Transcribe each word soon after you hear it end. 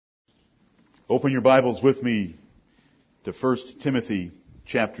Open your Bibles with me to 1 Timothy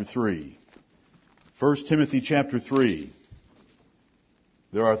chapter 3. 1 Timothy chapter 3.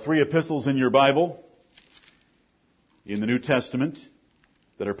 There are 3 epistles in your Bible in the New Testament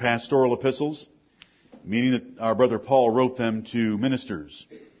that are pastoral epistles, meaning that our brother Paul wrote them to ministers.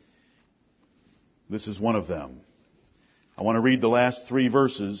 This is one of them. I want to read the last 3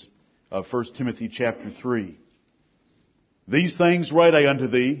 verses of 1 Timothy chapter 3. These things write I unto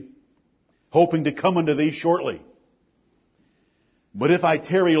thee, hoping to come unto thee shortly. But if I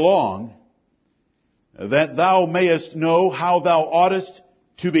tarry long, that thou mayest know how thou oughtest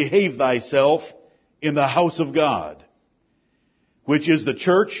to behave thyself in the house of God, which is the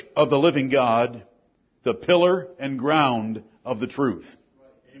church of the living God, the pillar and ground of the truth.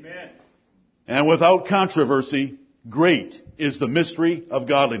 Amen. And without controversy, great is the mystery of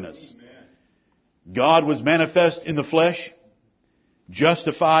godliness. Amen. God was manifest in the flesh,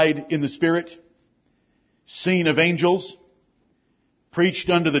 justified in the Spirit, seen of angels, preached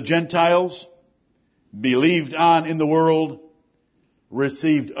unto the Gentiles, believed on in the world,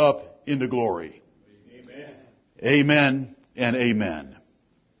 received up into glory. Amen. Amen and amen.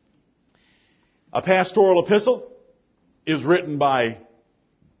 A pastoral epistle is written by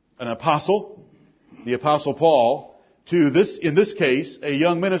an apostle, the Apostle Paul, to in this case, a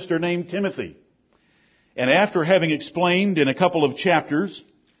young minister named Timothy. And after having explained in a couple of chapters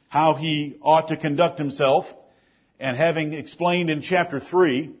how he ought to conduct himself, and having explained in chapter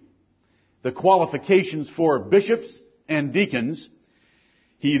 3 the qualifications for bishops and deacons,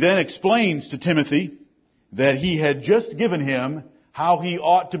 he then explains to Timothy that he had just given him how he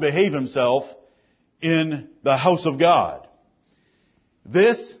ought to behave himself in the house of God.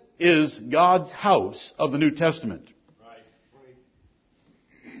 This is God's house of the New Testament.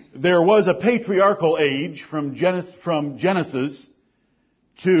 There was a patriarchal age from Genesis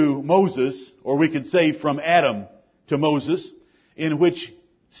to Moses, or we could say from Adam to Moses, in which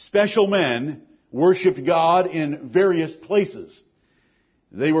special men worshipped God in various places.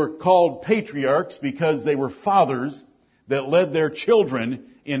 They were called patriarchs because they were fathers that led their children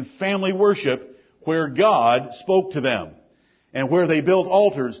in family worship where God spoke to them and where they built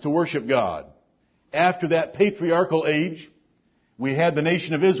altars to worship God. After that patriarchal age, we had the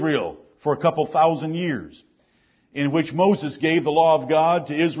nation of Israel for a couple thousand years, in which Moses gave the law of God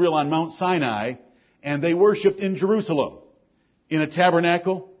to Israel on Mount Sinai, and they worshipped in Jerusalem, in a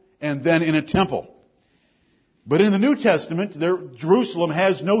tabernacle, and then in a temple. But in the New Testament, Jerusalem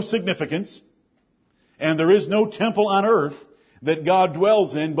has no significance, and there is no temple on earth that God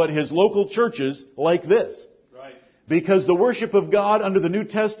dwells in but His local churches like this. Right. Because the worship of God under the New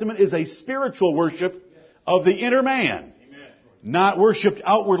Testament is a spiritual worship of the inner man. Not worshipped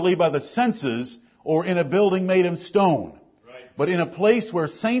outwardly by the senses or in a building made of stone, Right. but in a place where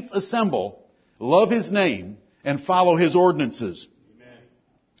saints assemble, love His name, and follow His ordinances. Amen.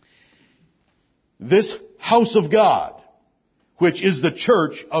 This house of God, which is the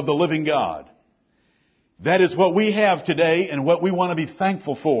church of the living God, that is what we have today and what we want to be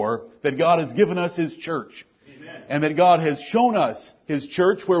thankful for, that God has given us His church. Amen. And that God has shown us His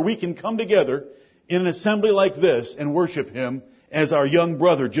church where we can come together in an assembly like this and worship Him as our young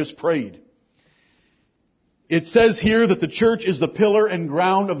brother just prayed. It says here that the church is the pillar and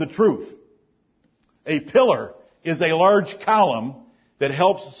ground of the truth. A pillar is a large column that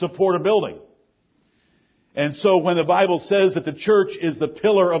helps support a building. And so when the Bible says that the church is the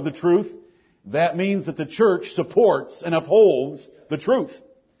pillar of the truth, that means that the church supports and upholds the truth.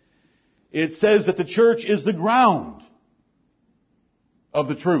 It says that the church is the ground of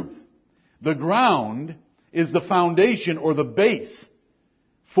the truth. The ground is the foundation or the base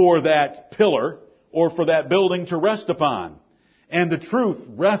for that pillar or for that building to rest upon. And the truth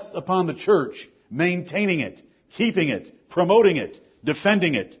rests upon the church, maintaining it, keeping it, promoting it,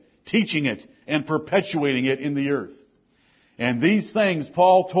 defending it, teaching it, and perpetuating it in the earth. And these things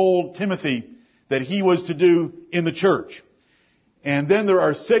Paul told Timothy that he was to do in the church. And then there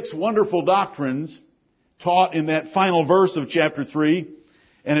are 6 wonderful doctrines taught in that final verse of chapter 3.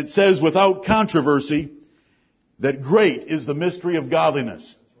 And it says, without controversy, that great is the mystery of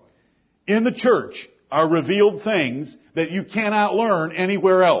godliness. In the church are revealed things that you cannot learn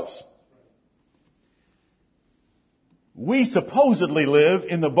anywhere else. We supposedly live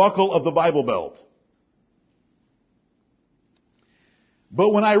in the buckle of the Bible Belt. But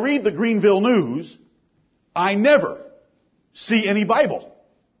when I read the Greenville News, I never see any Bible.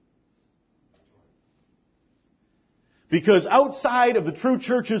 Because outside of the true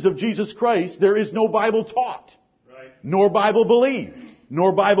churches of Jesus Christ, there is no Bible taught, Right. nor Bible believed,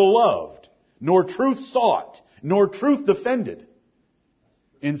 nor Bible loved, nor truth sought, nor truth defended.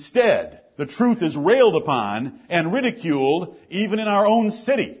 Instead, the truth is railed upon and ridiculed even in our own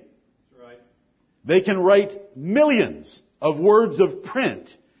city. That's right. They can write millions of words of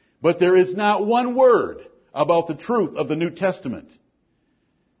print, but there is not one word about the truth of the New Testament.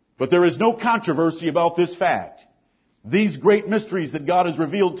 But there is no controversy about this fact. These great mysteries that God has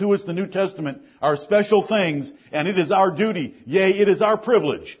revealed to us in the New Testament are special things, and it is our duty, yea, it is our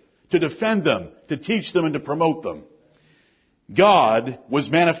privilege to defend them, to teach them, and to promote them. God was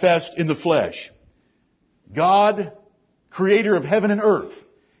manifest in the flesh. God, creator of heaven and earth,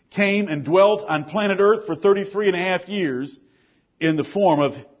 came and dwelt on planet earth for 33 and a half years in the form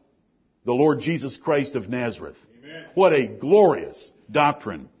of the Lord Jesus Christ of Nazareth. Amen. What a glorious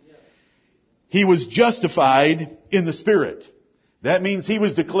doctrine. He was justified in the Spirit. That means he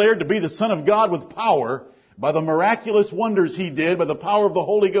was declared to be the Son of God with power by the miraculous wonders he did, by the power of the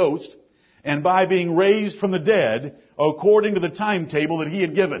Holy Ghost, and by being raised from the dead according to the timetable that he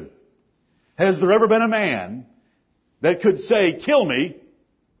had given. Has there ever been a man that could say, kill me,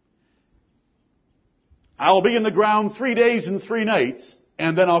 I'll be in the ground 3 days and 3 nights,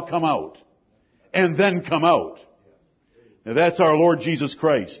 and then I'll come out. And then come out. Now that's our Lord Jesus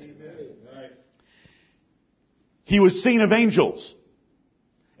Christ. He was seen of angels.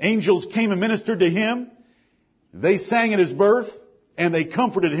 Angels came and ministered to him. They sang at his birth, and they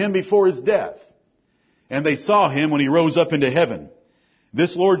comforted him before his death. And they saw him when he rose up into heaven.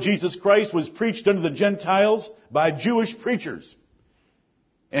 This Lord Jesus Christ was preached unto the Gentiles by Jewish preachers.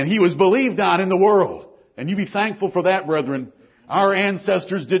 And he was believed on in the world. And you be thankful for that, brethren. Our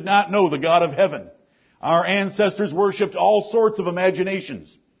ancestors did not know the God of heaven. Our ancestors worshipped all sorts of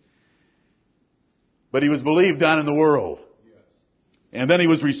imaginations. But he was believed on in the world. And then he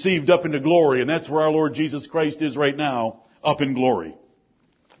was received up into glory. And that's where our Lord Jesus Christ is right now, up in glory.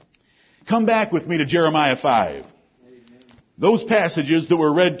 Come back with me to Jeremiah 5. Those passages that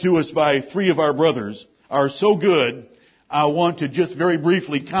were read to us by 3 of our brothers are so good, I want to just very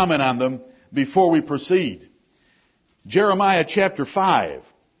briefly comment on them before we proceed. Jeremiah chapter 5.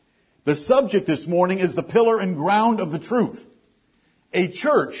 The subject this morning is the pillar and ground of the truth. A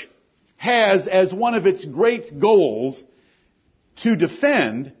church has as one of its great goals to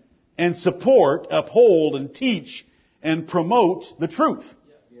defend and support, uphold and teach and promote the truth.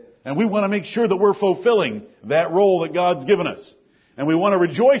 And we want to make sure that we're fulfilling that role that God's given us. And we want to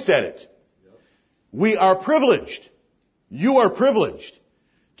rejoice at it. We are privileged. You are privileged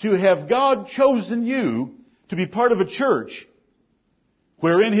to have God chosen you to be part of a church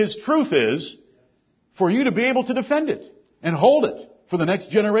wherein His truth is for you to be able to defend it and hold it for the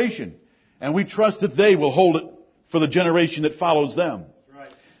next generation. And we trust that they will hold it for the generation that follows them.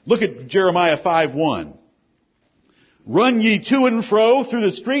 Right. Look at Jeremiah 5:1. Run ye to and fro through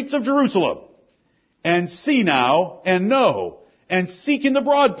the streets of Jerusalem, and see now, and know, and seek in the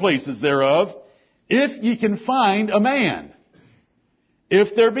broad places thereof, if ye can find a man,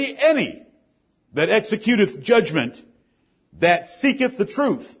 if there be any that executeth judgment, that seeketh the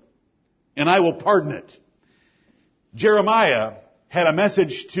truth, and I will pardon it. Jeremiah had a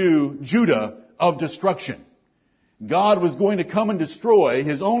message to Judah of destruction. God was going to come and destroy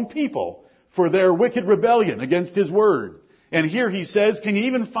His own people for their wicked rebellion against His word. And here he says, can you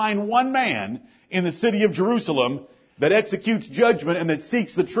even find one man in the city of Jerusalem that executes judgment and that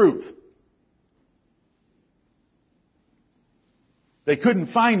seeks the truth? They couldn't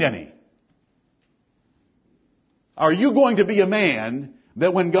find any. Are you going to be a man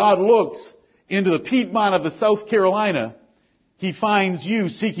that when God looks into the Piedmont of the South Carolina, He finds you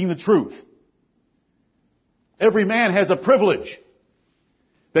seeking the truth? Every man has a privilege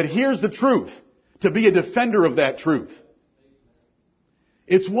that hears the truth, to be a defender of that truth.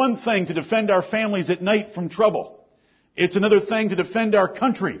 It's one thing to defend our families at night from trouble. It's another thing to defend our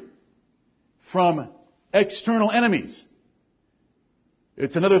country from external enemies.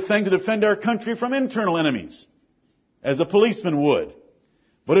 It's another thing to defend our country from internal enemies, as a policeman would.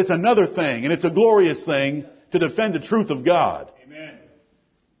 But it's another thing, and it's a glorious thing, to defend the truth of God. Amen.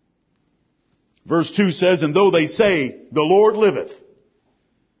 Verse 2 says, and though they say, the Lord liveth,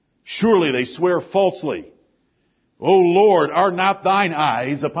 surely they swear falsely. O Lord, are not thine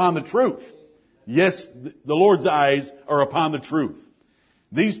eyes upon the truth? Yes, the Lord's eyes are upon the truth.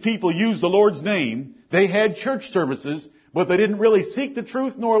 These people used the Lord's name. They had church services, but they didn't really seek the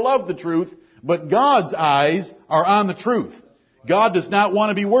truth nor love the truth. But God's eyes are on the truth. God does not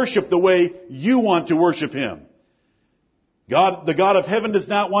want to be worshipped the way you want to worship Him. God, the God of heaven, does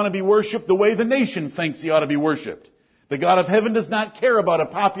not want to be worshipped the way the nation thinks He ought to be worshipped. The God of heaven does not care about a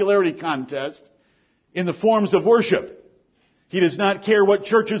popularity contest in the forms of worship. He does not care what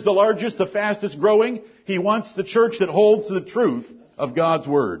church is the largest, the fastest growing. He wants the church that holds to the truth of God's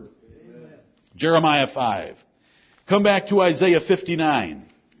Word. Amen. Jeremiah 5. Come back to Isaiah 59.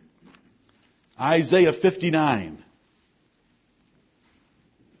 Isaiah 59.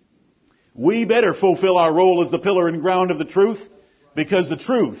 We better fulfill our role as the pillar and ground of the truth, because the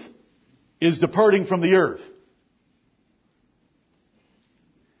truth is departing from the earth.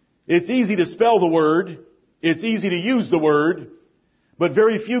 It's easy to spell the word, it's easy to use the word, but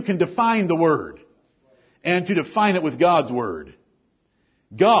very few can define the word, and to define it with God's word.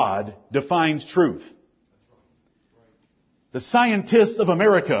 God defines truth. The scientists of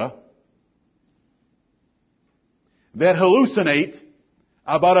America that hallucinate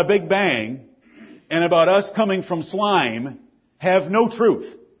about a Big Bang and about us coming from slime have no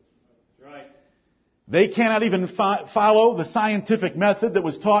truth. Right. They cannot even follow the scientific method that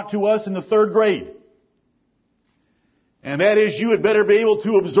was taught to us in the 3rd grade. And that is, you had better be able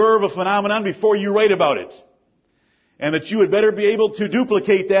to observe a phenomenon before you write about it. And that you had better be able to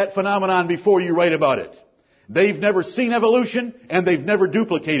duplicate that phenomenon before you write about it. They've never seen evolution, and they've never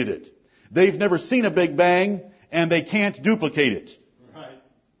duplicated it. They've never seen a Big Bang, and they can't duplicate it. Right.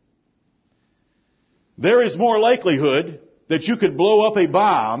 There is more likelihood that you could blow up a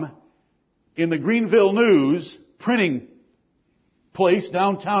bomb in the Greenville News printing place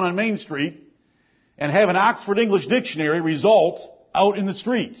downtown on Main Street and have an Oxford English Dictionary result out in the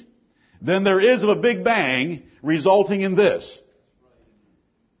street than there is of a Big Bang resulting in this.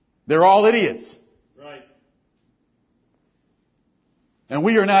 They're all idiots. Right. And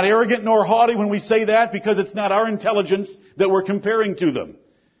we are not arrogant nor haughty when we say that, because it's not our intelligence that we're comparing to them.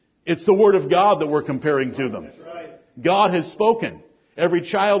 It's the Word of God that we're comparing to them. That's right. God has spoken. Every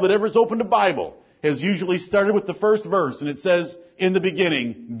child that ever has opened a Bible has usually started with the first verse, and it says, in the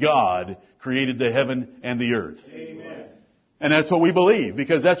beginning, God created the heaven and the earth. Amen. And that's what we believe,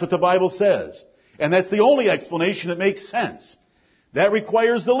 because that's what the Bible says. And that's the only explanation that makes sense. That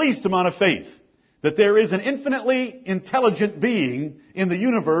requires the least amount of faith. That there is an infinitely intelligent being in the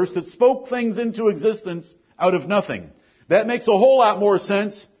universe that spoke things into existence out of nothing. That makes a whole lot more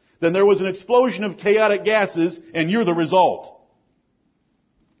sense than there was an explosion of chaotic gases and you're the result.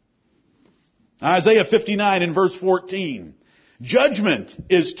 Isaiah 59 in verse 14. Judgment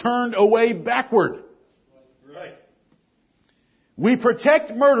is turned away backward. Right. We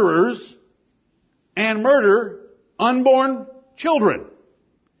protect murderers and murder unborn children.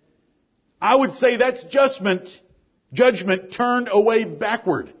 I would say that's judgment turned away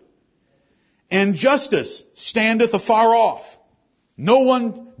backward. And justice standeth afar off. No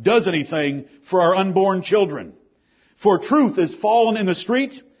one does anything for our unborn children. For truth is fallen in the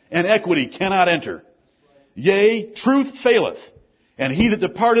street, and equity cannot enter. Yea, truth faileth, and he that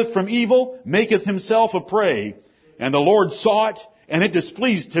departeth from evil maketh himself a prey. And the Lord saw it, and it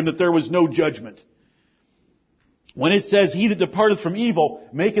displeased him that there was no judgment. When it says, he that departeth from evil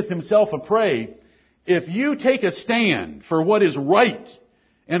maketh himself a prey, if you take a stand for what is right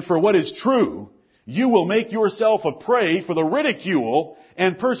and for what is true, you will make yourself a prey for the ridicule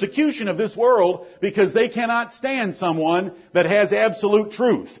and persecution of this world, because they cannot stand someone that has absolute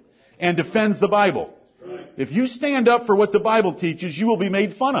truth and defends the Bible. Right. If you stand up for what the Bible teaches, you will be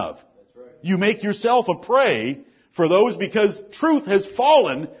made fun of. That's right. You make yourself a prey for those, because truth has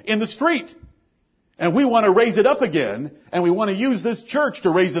fallen in the street. And we want to raise it up again, and we want to use this church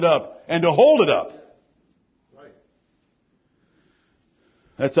to raise it up and to hold it up. Right.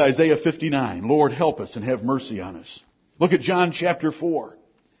 That's Isaiah 59. Lord, help us and have mercy on us. Look at John chapter 4.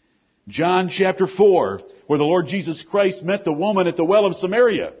 John chapter 4, where the Lord Jesus Christ met the woman at the well of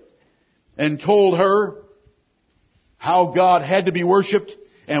Samaria and told her how God had to be worshipped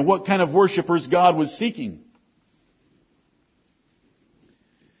and what kind of worshipers God was seeking.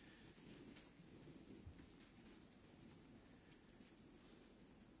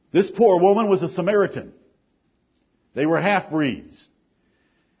 This poor woman was a Samaritan. They were half-breeds.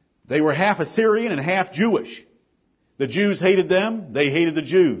 They were half Assyrian and half Jewish. The Jews hated them. They hated the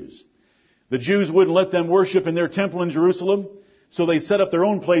Jews. The Jews wouldn't let them worship in their temple in Jerusalem, so they set up their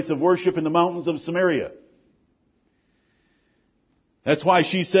own place of worship in the mountains of Samaria. That's why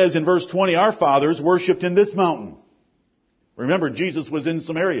she says in verse 20, our fathers worshipped in this mountain. Remember, Jesus was in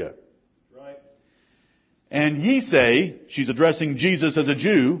Samaria. Right. And ye say, she's addressing Jesus as a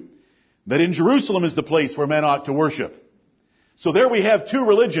Jew, that in Jerusalem is the place where men ought to worship. So there we have two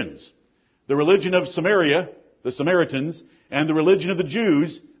religions. The religion of Samaria, the Samaritans, and the religion of the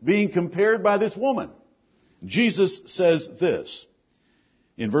Jews being compared by this woman. Jesus says this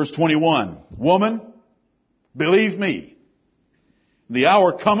in verse 21, Woman, believe me, the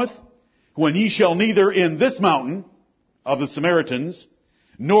hour cometh when ye shall neither in this mountain of the Samaritans,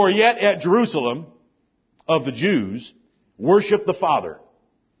 nor yet at Jerusalem of the Jews, worship the Father.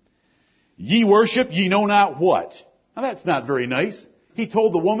 Ye worship ye know not what. Now that's not very nice. He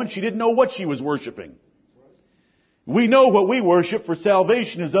told the woman she didn't know what she was worshiping. We know what we worship, for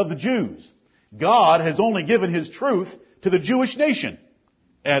salvation is of the Jews. God has only given His truth to the Jewish nation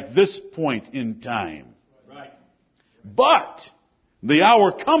at this point in time. Right. But the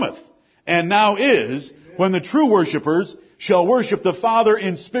hour cometh, and now is, when the true worshipers shall worship the Father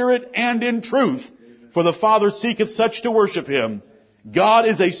in spirit and in truth, for the Father seeketh such to worship Him. God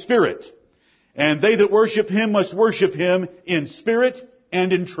is a spirit, and they that worship Him must worship Him in spirit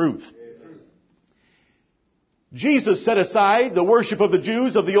and in truth. Jesus set aside the worship of the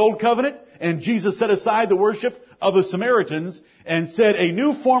Jews of the Old Covenant, and Jesus set aside the worship of the Samaritans, and said a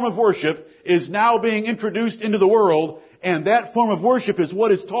new form of worship is now being introduced into the world, and that form of worship is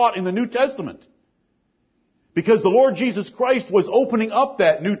what is taught in the New Testament. Because the Lord Jesus Christ was opening up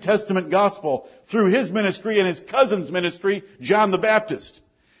that New Testament gospel through His ministry and His cousin's ministry, John the Baptist.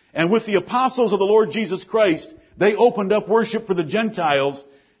 And with the apostles of the Lord Jesus Christ, they opened up worship for the Gentiles,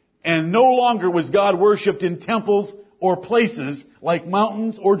 and no longer was God worshipped in temples or places like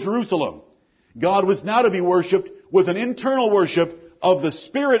mountains or Jerusalem. God was now to be worshipped with an internal worship of the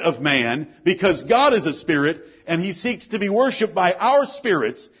spirit of man, because God is a spirit, and He seeks to be worshipped by our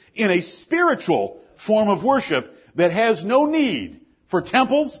spirits in a spiritual form of worship that has no need for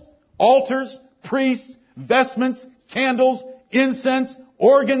temples, altars, priests, vestments, candles, incense,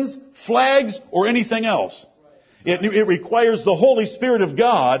 organs, flags, or anything else. It requires the Holy Spirit of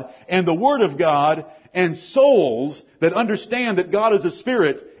God and the Word of God and souls that understand that God is a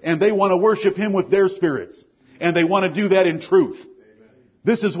spirit, and they want to worship Him with their spirits. And they want to do that in truth. Amen.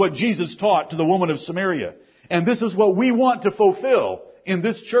 This is what Jesus taught to the woman of Samaria. And this is what we want to fulfill in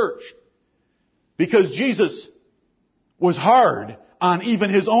this church. Because Jesus was hard on even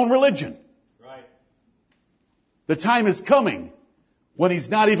His own religion. Right. The time is coming when He's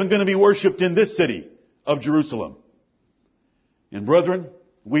not even going to be worshipped in this city of Jerusalem. And brethren,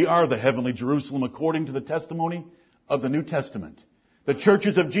 we are the heavenly Jerusalem according to the testimony of the New Testament. The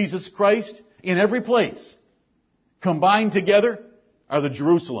churches of Jesus Christ in every place combined together are the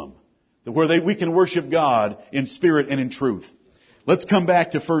Jerusalem, where we can worship God in spirit and in truth. Let's come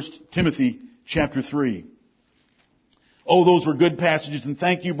back to 1 Timothy chapter 3. Oh, those were good passages, and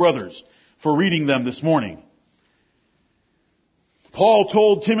thank you, brothers, for reading them this morning. Paul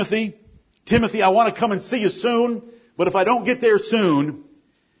told Timothy, I want to come and see you soon, but if I don't get there soon,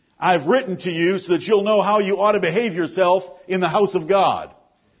 I've written to you so that you'll know how you ought to behave yourself in the house of God.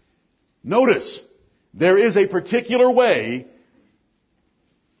 Notice, there is a particular way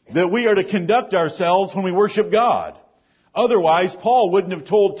that we are to conduct ourselves when we worship God. Otherwise, Paul wouldn't have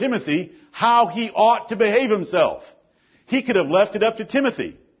told Timothy how he ought to behave himself. He could have left it up to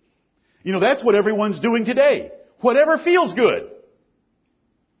Timothy. You know, that's what everyone's doing today. Whatever feels good.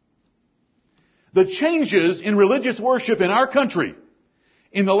 The changes in religious worship in our country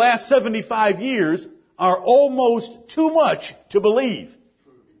in the last 75 years are almost too much to believe.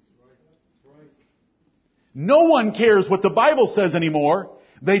 No one cares what the Bible says anymore.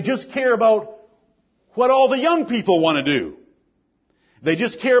 They just care about what all the young people want to do. They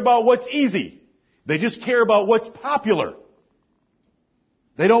just care about what's easy. They just care about what's popular.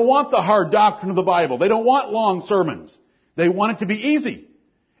 They don't want the hard doctrine of the Bible. They don't want long sermons. They want it to be easy.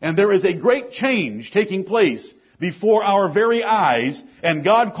 And there is a great change taking place before our very eyes, and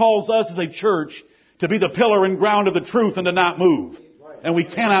God calls us as a church to be the pillar and ground of the truth and to not move. And we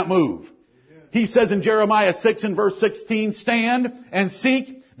cannot move. He says in Jeremiah 6 and verse 16, stand and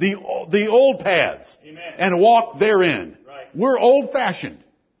seek the old paths. Amen. And walk therein. Right. We're old-fashioned.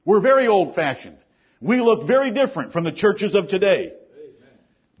 We're very old-fashioned. We look very different from the churches of today. Amen.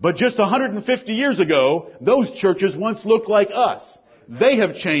 But just 150 years ago, those churches once looked like us. They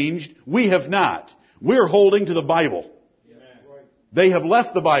have changed. We have not. We're holding to the Bible. Amen. They have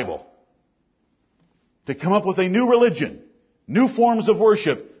left the Bible to come up with a new religion, new forms of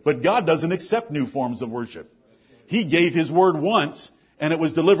worship. But God doesn't accept new forms of worship. He gave His word once, and it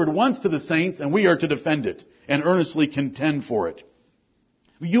was delivered once to the saints, and we are to defend it and earnestly contend for it.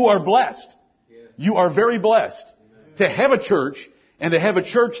 You are blessed. You are very blessed to have a church, and to have a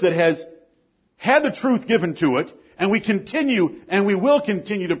church that has had the truth given to it, and we continue and we will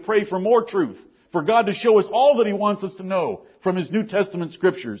continue to pray for more truth, for God to show us all that He wants us to know from His New Testament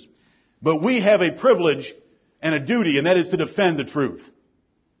scriptures. But we have a privilege and a duty, and that is to defend the truth.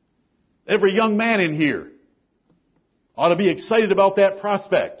 Every young man in here ought to be excited about that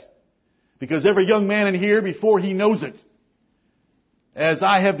prospect, because every young man in here, before he knows it, as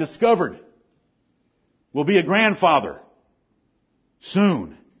I have discovered, will be a grandfather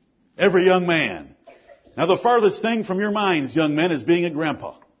soon. Every young man. Now, the farthest thing from your minds, young men, is being a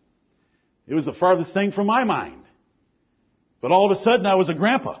grandpa. It was the farthest thing from my mind. But all of a sudden I was a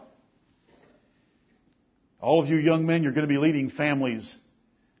grandpa. All of you young men, you're going to be leading families,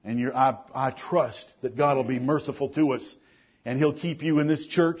 and I trust that God will be merciful to us, and He'll keep you in this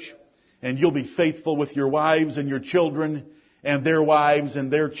church, and you'll be faithful with your wives and your children, and their wives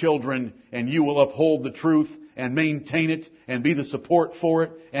and their children, and you will uphold the truth and maintain it and be the support for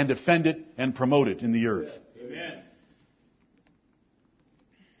it and defend it and promote it in the earth. Amen.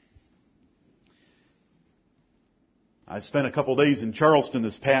 I spent a couple days in Charleston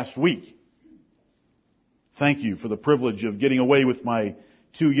this past week. Thank you for the privilege of getting away with my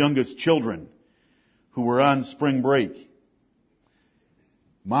two youngest children who were on spring break.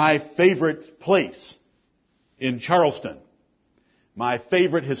 My favorite place in Charleston, my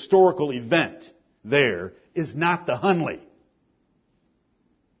favorite historical event there is not the Hunley.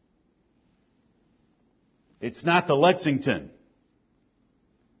 It's not the Lexington.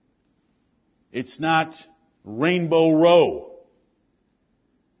 It's not Rainbow Row.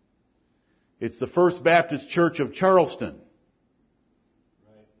 It's the First Baptist Church of Charleston,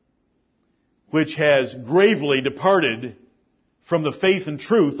 which has gravely departed from the faith and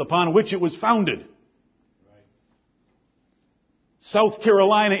truth upon which it was founded. South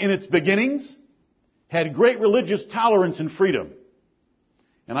Carolina, in its beginnings, had great religious tolerance and freedom.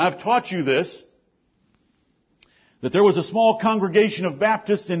 And I've taught you this, that there was a small congregation of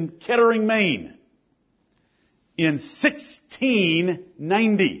Baptists in Kettering, Maine, in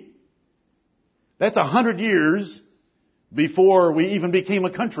 1690. That's 100 years before we even became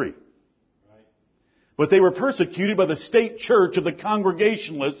a country. But they were persecuted by the state church of the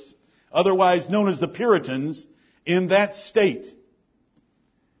Congregationalists, otherwise known as the Puritans, in that state.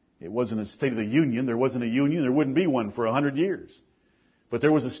 It wasn't a state of the Union. There wasn't a union. There wouldn't be one for 100 years. But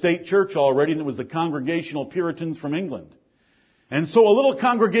there was a state church already, and it was the Congregational Puritans from England. And so a little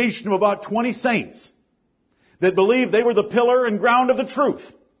congregation of about 20 saints that believed they were the pillar and ground of the truth,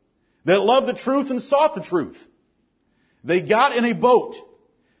 that loved the truth and sought the truth. They got in a boat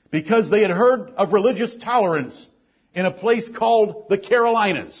because they had heard of religious tolerance in a place called the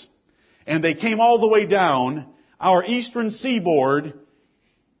Carolinas. And they came all the way down our eastern seaboard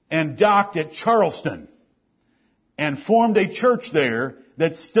and docked at Charleston and formed a church there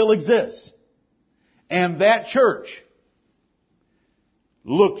that still exists. And that church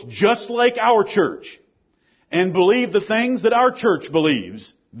looked just like our church and believed the things that our church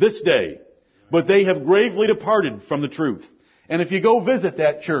believes this day, but they have gravely departed from the truth. And if you go visit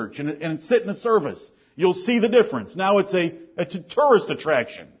that church and sit in a service, you'll see the difference. Now it's a tourist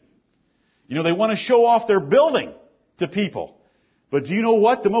attraction. You know, they want to show off their building to people. But do you know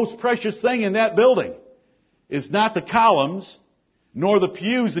what? The most precious thing in that building is not the columns, nor the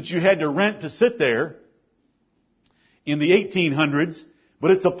pews that you had to rent to sit there in the 1800s,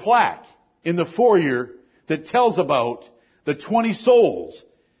 but it's a plaque in the foyer that tells about the 20 souls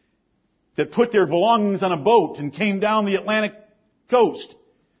that put their belongings on a boat and came down the Atlantic coast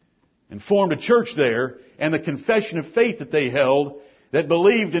and formed a church there, and the confession of faith that they held that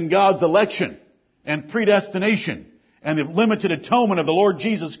believed in God's election and predestination and the limited atonement of the Lord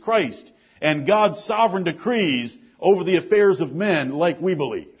Jesus Christ and God's sovereign decrees over the affairs of men like we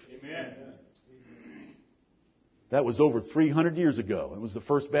believe. Amen. That was over 300 years ago. It was the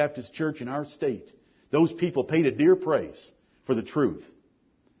First Baptist Church in our state. Those people paid a dear price for the truth.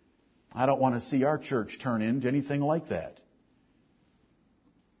 I don't want to see our church turn into anything like that.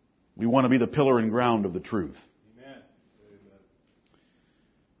 We want to be the pillar and ground of the truth. Amen.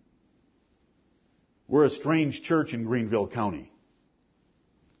 We're a strange church in Greenville County.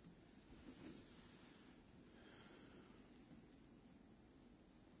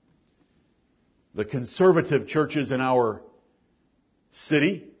 The conservative churches in our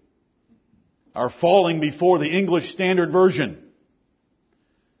city are falling before the English Standard Version,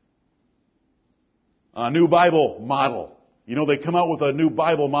 a new Bible model. You know, they come out with a new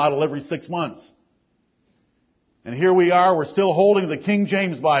Bible model every 6 months. And here we are, we're still holding the King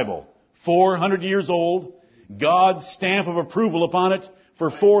James Bible, 400 years old, God's stamp of approval upon it for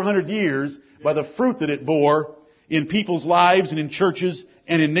 400 years by the fruit that it bore in people's lives and in churches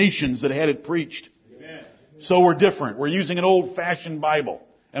and in nations that had it preached. Amen. So we're different. We're using an old-fashioned Bible,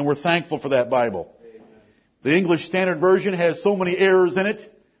 and we're thankful for that Bible. Amen. The English Standard Version has so many errors in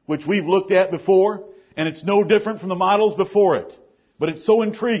it, which we've looked at before, and it's no different from the models before it. But it's so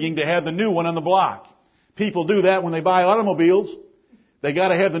intriguing to have the new one on the block. People do that when they buy automobiles. They got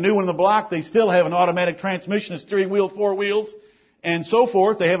to have the new one on the block. They still have an automatic transmission, a steering wheel, 4 wheels, and so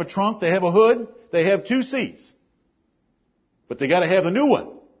forth. They have a trunk, they have a hood, they have 2 seats. But they got to have the new one.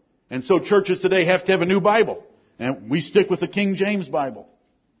 And so churches today have to have a new Bible. And we stick with the King James Bible.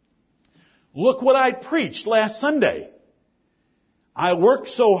 Look what I preached last Sunday. I worked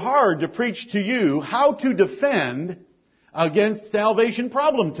so hard to preach to you how to defend against salvation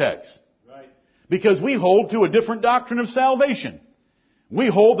problem texts. Right. Because we hold to a different doctrine of salvation. We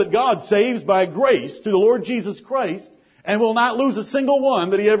hold that God saves by grace through the Lord Jesus Christ and will not lose a single one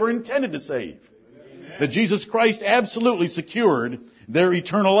that He ever intended to save. Amen. That Jesus Christ absolutely secured their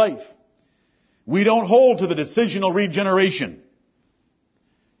eternal life. We don't hold to the decisional regeneration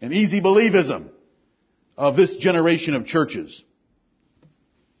and easy believism of this generation of churches.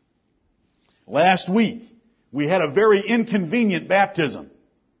 Last week, we had a very inconvenient baptism.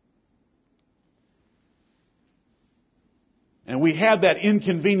 And we had that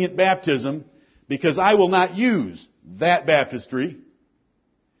inconvenient baptism because I will not use that baptistry.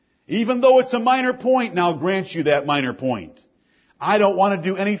 Even though it's a minor point, and I'll grant you that minor point. I don't want to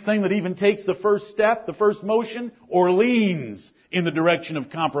do anything that even takes the first step, the first motion, or leans in the direction of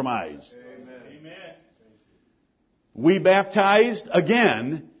compromise. Amen. We baptized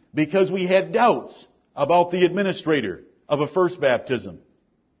again because we had doubts about the administrator of a first baptism.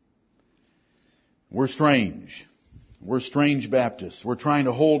 We're strange. We're strange Baptists. We're trying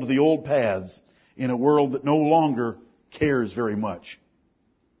to hold to the old paths in a world that no longer cares very much.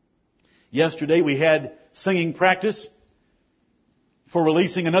 Yesterday we had singing practice for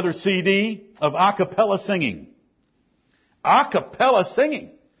releasing another CD of a cappella singing. A cappella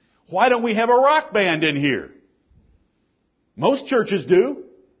singing. Why don't we have a rock band in here? Most churches do.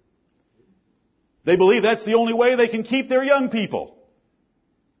 They believe that's the only way they can keep their young people.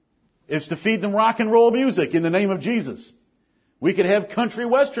 It's to feed them rock and roll music in the name of Jesus. We could have country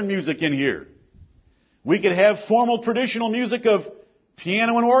western music in here. We could have formal traditional music of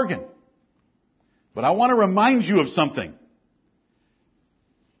piano and organ. But I want to remind you of something.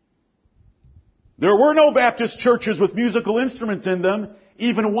 There were no Baptist churches with musical instruments in them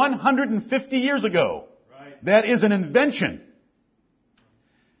even 150 years ago. Right. That is an invention.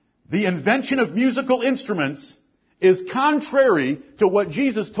 The invention of musical instruments is contrary to what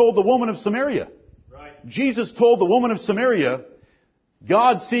Jesus told the woman of Samaria. Right. Jesus told the woman of Samaria,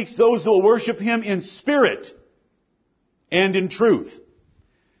 God seeks those who will worship Him in spirit and in truth.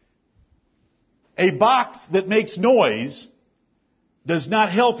 A box that makes noise does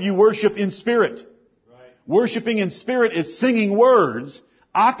not help you worship in spirit. Right. Worshiping in spirit is singing words,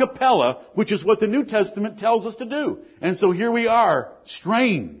 a cappella, which is what the New Testament tells us to do. And so here we are,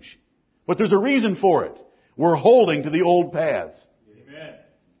 strange. But there's a reason for it. We're holding to the old paths. Amen.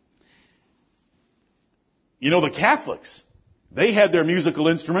 You know, the Catholics, they had their musical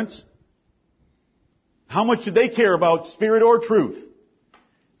instruments. How much did they care about spirit or truth?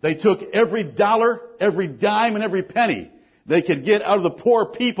 They took every dollar, every dime, and every penny they could get out of the poor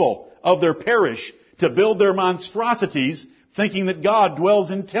people of their parish to build their monstrosities, thinking that God dwells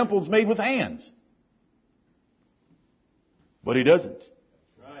in temples made with hands. But He doesn't.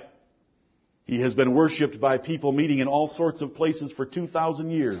 Right. He has been worshipped by people meeting in all sorts of places for 2,000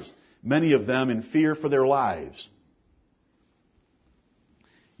 years, many of them in fear for their lives.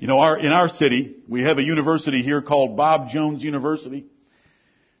 You know, in our city, we have a university here called Bob Jones University.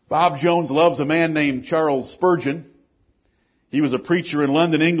 Bob Jones loves a man named Charles Spurgeon. He was a preacher in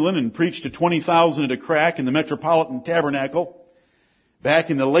London, England, and preached to 20,000 at a crack in the Metropolitan Tabernacle back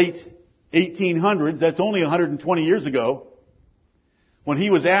in the late 1800s. That's only 120 years ago. When he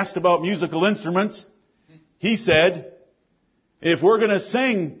was asked about musical instruments, he said, if we're going to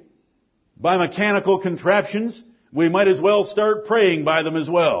sing by mechanical contraptions, we might as well start praying by them as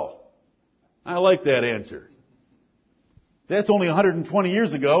well. I like that answer. That's only 120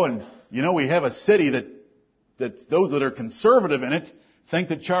 years ago, and you know, we have a city that those that are conservative in it think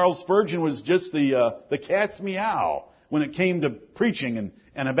that Charles Spurgeon was just the cat's meow when it came to preaching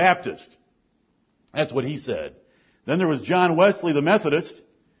and a Baptist. That's what he said. Then there was John Wesley, the Methodist,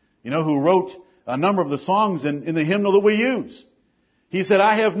 you know, who wrote a number of the songs in the hymnal that we use. He said,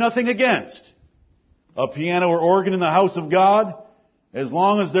 I have nothing against a piano or organ in the house of God as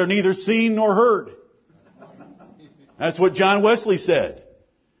long as they're neither seen nor heard. That's what John Wesley said.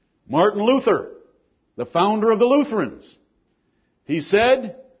 Martin Luther, the founder of the Lutherans, he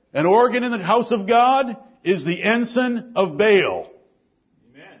said, an organ in the house of God is the ensign of Baal.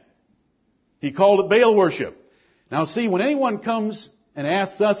 Amen. He called it Baal worship. Now see, when anyone comes and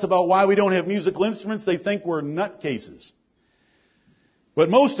asks us about why we don't have musical instruments, they think we're nutcases. But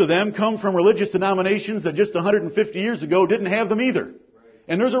most of them come from religious denominations that just 150 years ago didn't have them either.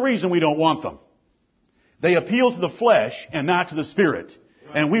 And there's a reason we don't want them. They appeal to the flesh and not to the Spirit.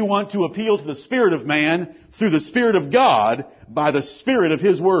 And we want to appeal to the spirit of man through the Spirit of God by the Spirit of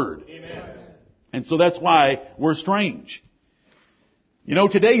His Word. Amen. And so that's why we're strange. You know,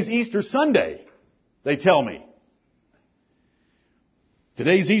 today's Easter Sunday, they tell me.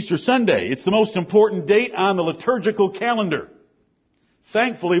 Today's Easter Sunday. It's the most important date on the liturgical calendar.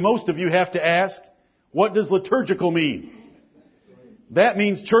 Thankfully, most of you have to ask, what does liturgical mean? That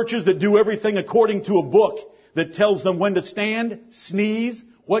means churches that do everything according to a book that tells them when to stand, sneeze,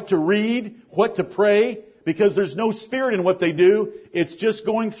 what to read, what to pray, because there's no spirit in what they do. It's just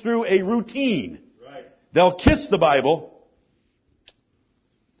going through a routine. Right. They'll kiss the Bible,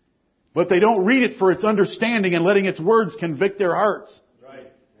 but they don't read it for its understanding and letting its words convict their hearts.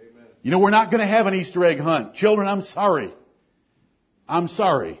 Right. Amen. You know, we're not going to have an Easter egg hunt. Children, I'm sorry. I'm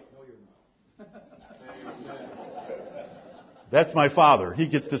sorry. That's my father. He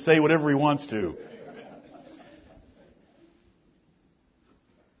gets to say whatever he wants to.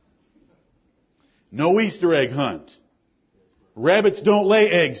 No Easter egg hunt. Rabbits don't lay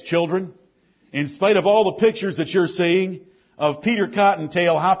eggs, children. In spite of all the pictures that you're seeing of Peter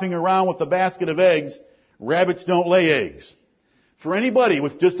Cottontail hopping around with a basket of eggs, rabbits don't lay eggs. For anybody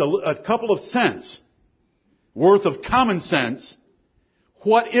with just a couple of cents worth of common sense,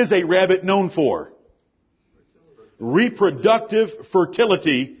 what is a rabbit known for? Reproductive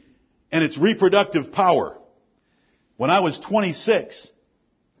fertility and its reproductive power. When I was 26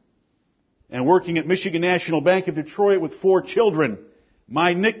 and working at Michigan National Bank of Detroit with 4 children,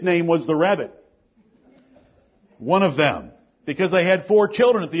 my nickname was the Rabbit. One of them. Because I had 4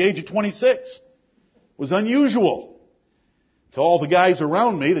 children at the age of 26. It was unusual to all the guys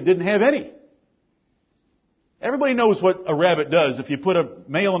around me that didn't have any. Everybody knows what a rabbit does. If you put a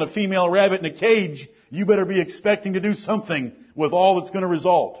male and a female rabbit in a cage, you better be expecting to do something with all that's going to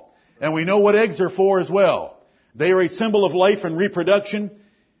result. And we know what eggs are for as well. They are a symbol of life and reproduction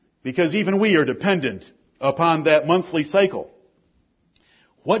because even we are dependent upon that monthly cycle.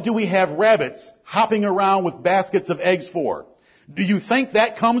 What do we have rabbits hopping around with baskets of eggs for? Do you think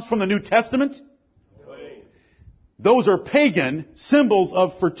that comes from the New Testament? Those are pagan symbols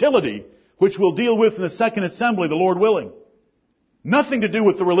of fertility, which we'll deal with in the second assembly, the Lord willing. Nothing to do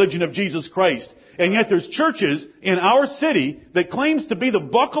with the religion of Jesus Christ. And yet there's churches in our city that claims to be the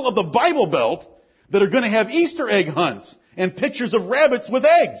buckle of the Bible Belt that are going to have Easter egg hunts and pictures of rabbits with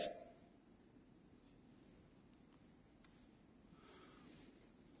eggs.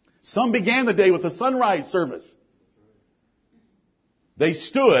 Some began the day with a sunrise service. They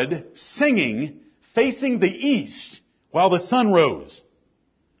stood singing, facing the east while the sun rose.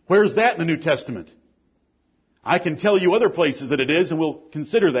 Where's that in the New Testament? I can tell you other places that it is, and we'll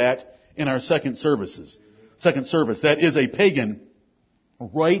consider that in our second service. That is a pagan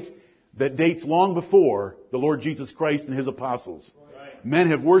rite that dates long before the Lord Jesus Christ and His apostles. Right.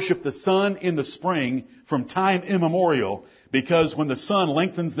 Men have worshipped the sun in the spring from time immemorial because when the sun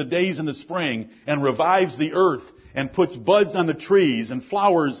lengthens the days in the spring and revives the earth and puts buds on the trees and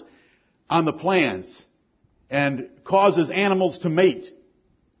flowers on the plants and causes animals to mate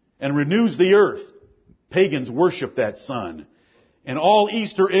and renews the earth, pagans worship that sun. And all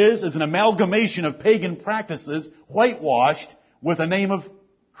Easter is an amalgamation of pagan practices whitewashed with a name of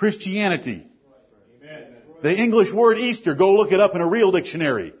Christianity. Amen. The English word Easter, go look it up in a real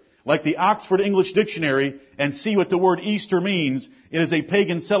dictionary, like the Oxford English Dictionary, and see what the word Easter means. It is a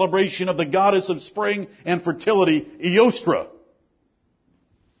pagan celebration of the goddess of spring and fertility, Eostra.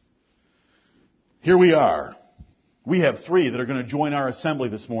 Here we are. We have 3 that are going to join our assembly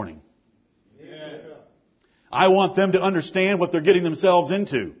this morning. Amen. I want them to understand what they're getting themselves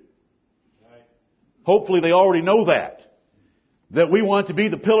into. Right. Hopefully they already know that we want to be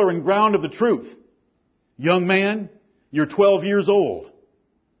the pillar and ground of the truth. Young man, you're 12 years old.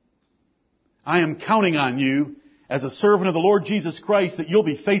 I am counting on you as a servant of the Lord Jesus Christ that you'll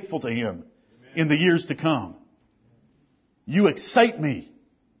be faithful to Him in the years to come. You excite me.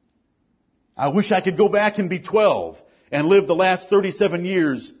 I wish I could go back and be 12 and live the last 37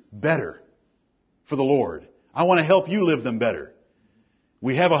 years better for the Lord. I want to help you live them better.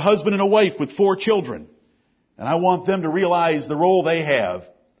 We have a husband and a wife with 4 children, and I want them to realize the role they have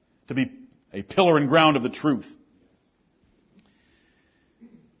to be a pillar and ground of the truth.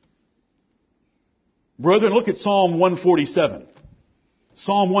 Brethren, look at Psalm 147.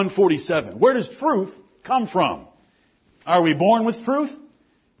 Psalm 147. Where does truth come from? Are we born with truth?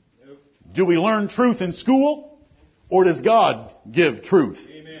 Do we learn truth in school? Or does God give truth?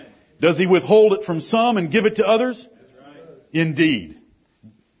 Amen. Does He withhold it from some and give it to others? That's right. Indeed.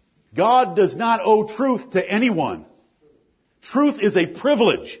 God does not owe truth to anyone. Truth is a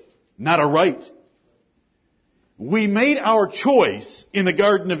privilege, not a right. We made our choice in the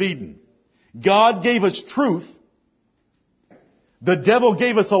Garden of Eden. God gave us truth. The devil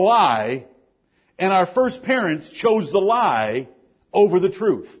gave us a lie. And our first parents chose the lie over the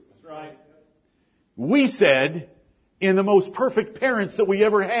truth. That's right. We said, in the most perfect parents that we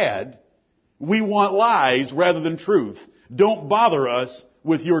ever had, we want lies rather than truth. Don't bother us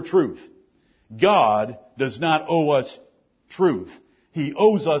with your truth. God does not owe us truth. He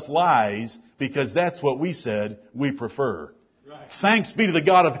owes us lies because that's what we said we prefer. Right. Thanks be to the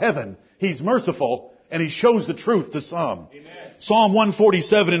God of heaven. He's merciful and He shows the truth to some. Amen. Psalm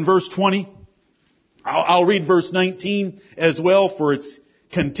 147 and verse 20. I'll read verse 19 as well for its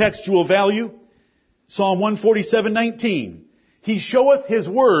contextual value. Psalm 147:19. He showeth His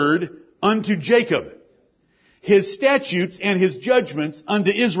word unto Jacob, His statutes and His judgments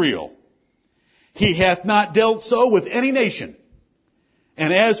unto Israel. He hath not dealt so with any nation.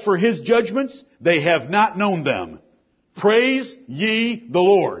 And as for His judgments, they have not known them. Praise ye the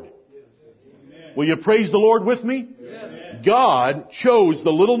Lord. Amen. Will you praise the Lord with me? Amen. God chose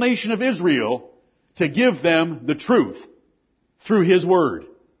the little nation of Israel to give them the truth through His word.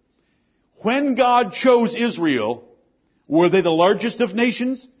 When God chose Israel, were they the largest of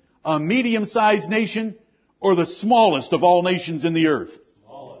nations, a medium-sized nation, or the smallest of all nations in the earth?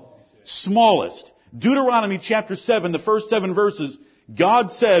 Smallest. Deuteronomy chapter 7, the first 7 verses,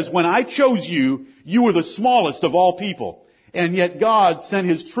 God says, when I chose you, you were the smallest of all people. And yet God sent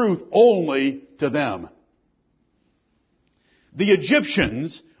His truth only to them. The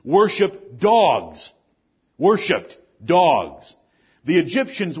Egyptians worshipped dogs. Worshipped dogs. The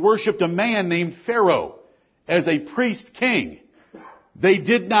Egyptians worshipped a man named Pharaoh as a priest king. They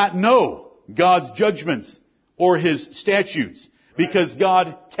did not know God's judgments or His statutes because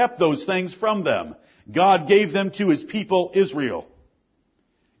God kept those things from them. God gave them to His people Israel.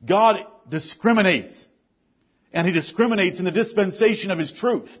 God discriminates. And He discriminates in the dispensation of His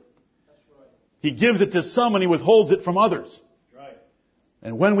truth. He gives it to some and He withholds it from others.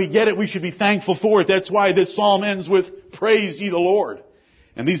 And when we get it, we should be thankful for it. That's why this psalm ends with, praise ye the Lord.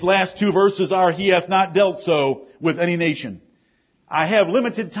 And these last 2 verses are, He hath not dealt so with any nation. I have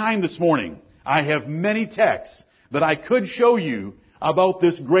limited time this morning. I have many texts that I could show you about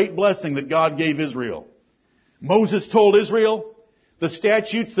this great blessing that God gave Israel. Moses told Israel, the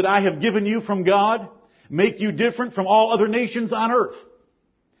statutes that I have given you from God make you different from all other nations on earth.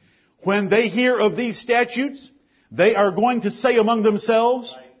 When they hear of these statutes, they are going to say among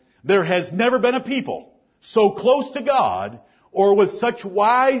themselves, there has never been a people so close to God or with such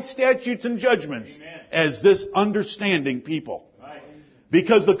wise statutes and judgments as this understanding people.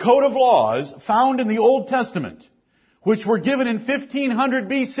 Because the code of laws found in the Old Testament, which were given in 1500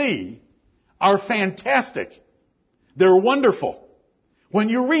 BC, are fantastic. They're wonderful. When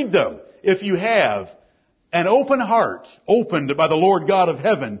you read them, if you have an open heart opened by the Lord God of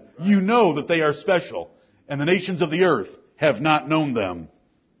heaven, you know that they are special. And the nations of the earth have not known them,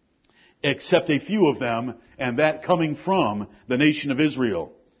 except a few of them, and that coming from the nation of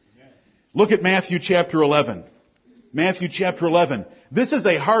Israel. Look at Matthew chapter 11. Matthew chapter 11. This is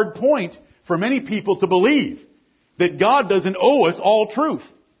a hard point for many people to believe, that God doesn't owe us all truth.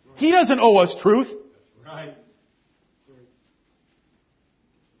 He doesn't owe us truth. Right.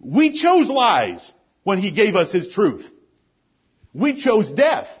 We chose lies when He gave us His truth. We chose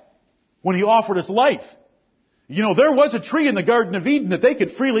death when He offered us life. You know, there was a tree in the Garden of Eden that they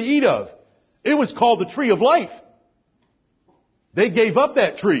could freely eat of. It was called the tree of life. They gave up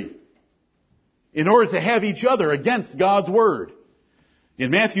that tree in order to have each other against God's word. In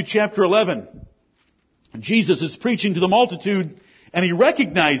Matthew chapter 11, Jesus is preaching to the multitude, and He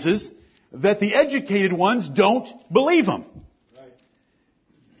recognizes that the educated ones don't believe Him. Right.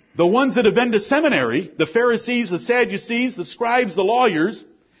 The ones that have been to seminary, the Pharisees, the Sadducees, the scribes, the lawyers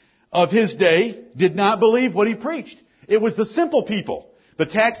of His day, did not believe what He preached. It was the simple people, the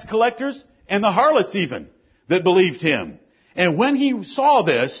tax collectors, and the harlots even, that believed Him. And when He saw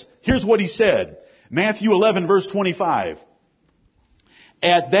this, here's what He said. Matthew 11 verse 25.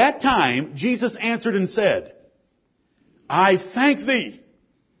 At that time, Jesus answered and said, I thank Thee,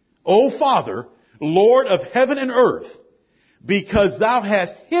 O Father, Lord of heaven and earth, because Thou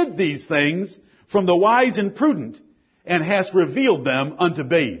hast hid these things from the wise and prudent, and hast revealed them unto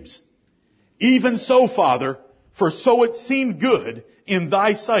babes. Even so, Father, for so it seemed good in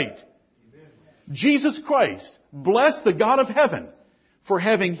Thy sight. Jesus Christ blessed the God of heaven for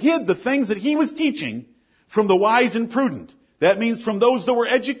having hid the things that He was teaching from the wise and prudent. That means from those that were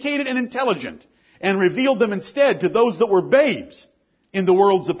educated and intelligent, and revealed them instead to those that were babes in the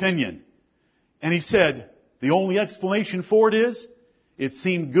world's opinion. And He said, the only explanation for it is, it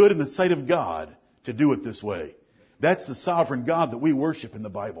seemed good in the sight of God to do it this way. That's the sovereign God that we worship in the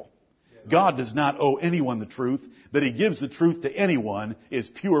Bible. God does not owe anyone the truth. That He gives the truth to anyone is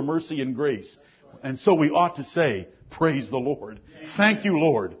pure mercy and grace. And so we ought to say, Praise the Lord. Thank you,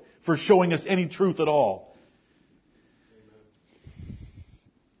 Lord, for showing us any truth at all.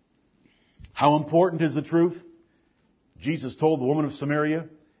 How important is the truth? Jesus told the woman of Samaria,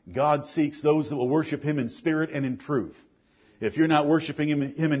 God seeks those that will worship Him in spirit and in truth. If you're not worshiping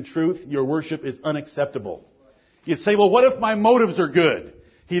Him in truth, your worship is unacceptable. You say, well, what if my motives are good?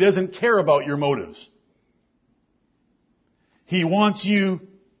 He doesn't care about your motives. He wants you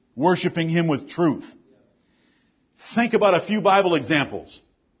worshiping Him with truth. Think about a few Bible examples.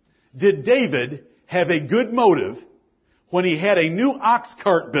 Did David have a good motive when he had a new ox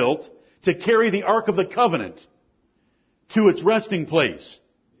cart built to carry the Ark of the Covenant to its resting place?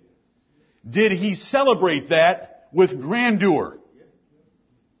 Did he celebrate that with grandeur?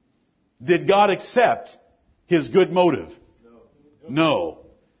 Did God accept his good motive? No.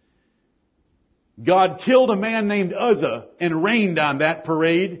 God killed a man named Uzzah and rained on that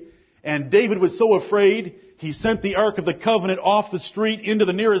parade, and David was so afraid, he sent the Ark of the Covenant off the street into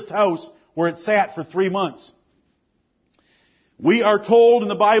the nearest house where it sat for 3 months. We are told in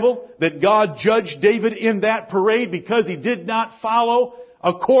the Bible that God judged David in that parade because he did not follow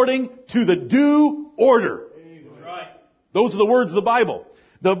according to the due order. Right. Those are the words of the Bible.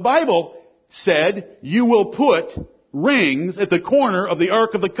 The Bible said, you will put rings at the corner of the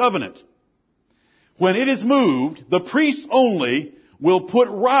Ark of the Covenant. When it is moved, the priests only will put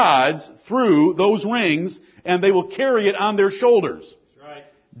rods through those rings and they will carry it on their shoulders. Right.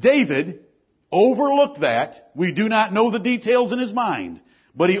 David overlooked that. We do not know the details in his mind,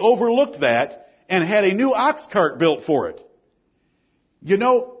 but he overlooked that and had a new ox cart built for it. You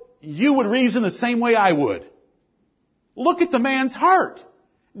know, you would reason the same way I would. Look at the man's heart.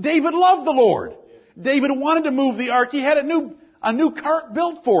 David loved the Lord. David wanted to move the ark. He had a new cart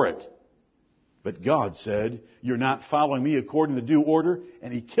built for it. But God said, you're not following me according to the due order,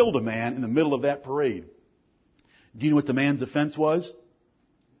 and he killed a man in the middle of that parade. Do you know what the man's offense was?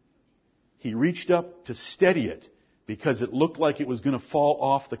 He reached up to steady it because it looked like it was going to fall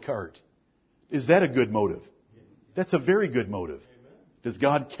off the cart. Is that a good motive? That's a very good motive. Does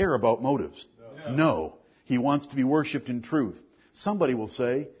God care about motives? No. He wants to be worshipped in truth. Somebody will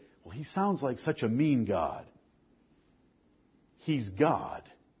say, well, he sounds like such a mean God. He's God.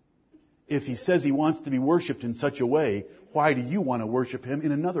 If he says he wants to be worshipped in such a way, why do you want to worship him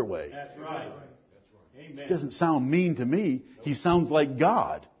in another way? That's right. Amen. He doesn't sound mean to me. He sounds like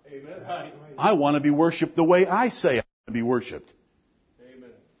God. Amen. Right. I want to be worshipped the way I say I want to be worshipped. Amen.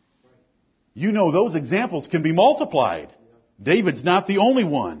 You know, those examples can be multiplied. David's not the only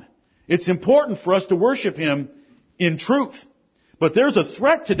one. It's important for us to worship him in truth. But there's a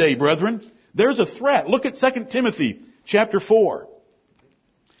threat today, brethren. There's a threat. Look at 2 Timothy chapter 4.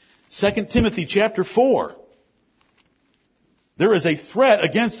 2 Timothy chapter 4. There is a threat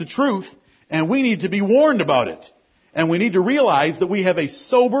against the truth, and we need to be warned about it. And we need to realize that we have a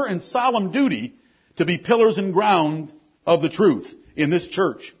sober and solemn duty to be pillars and ground of the truth in this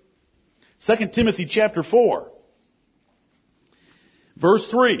church. 2 Timothy chapter 4. Verse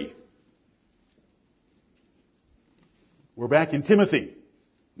 3. We're back in Timothy,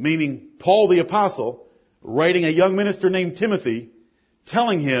 meaning Paul the Apostle, writing a young minister named Timothy,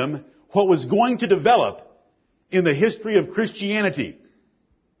 telling him what was going to develop in the history of Christianity.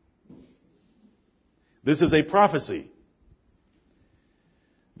 This is a prophecy.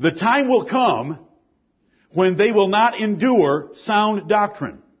 The time will come when they will not endure sound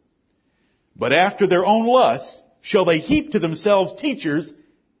doctrine, but after their own lusts shall they heap to themselves teachers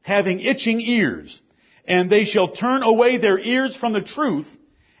having itching ears, and they shall turn away their ears from the truth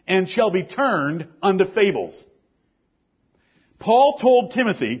and shall be turned unto fables. Paul told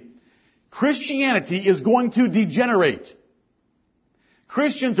Timothy, Christianity is going to degenerate.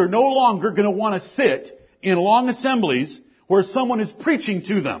 Christians are no longer going to want to sit in long assemblies where someone is preaching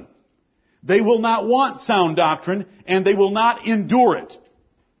to them. They will not want sound doctrine, and they will not endure it.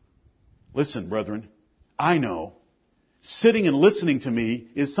 Listen, brethren, I know sitting and listening to me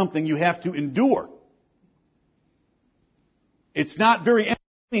is something you have to endure. It's not very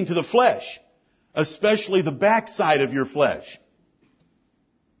entertaining to the flesh, especially the backside of your flesh.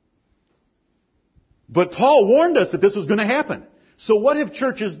 But Paul warned us that this was going to happen. So what have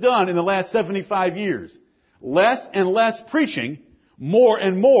churches done in the last 75 years? Less and less preaching, more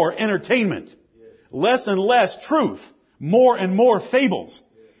and more entertainment. Less and less truth, more and more fables.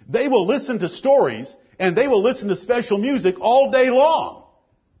 They will listen to stories and they will listen to special music all day long.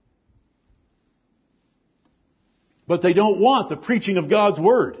 But they don't want the preaching of God's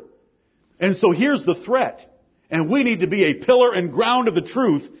Word. And so here's the threat. And we need to be a pillar and ground of the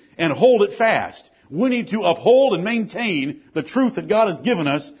truth and hold it fast. We need to uphold and maintain the truth that God has given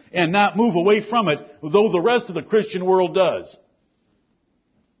us and not move away from it, though the rest of the Christian world does.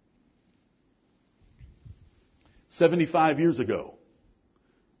 75 years ago,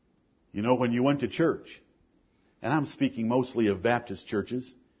 when you went to church, and I'm speaking mostly of Baptist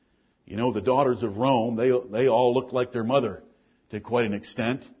churches, the daughters of Rome, they all looked like their mother to quite an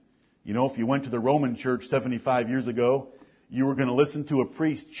extent. If you went to the Roman church 75 years ago, you were going to listen to a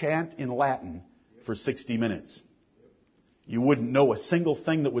priest chant in Latin for 60 minutes. You wouldn't know a single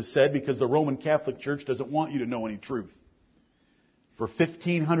thing that was said because the Roman Catholic Church doesn't want you to know any truth. For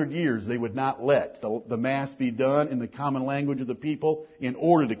 1,500 years, they would not let the Mass be done in the common language of the people in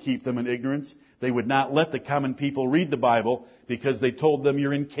order to keep them in ignorance. They would not let the common people read the Bible because they told them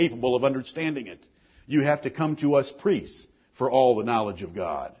you're incapable of understanding it. You have to come to us priests for all the knowledge of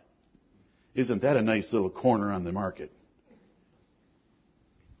God. Isn't that a nice little corner on the market?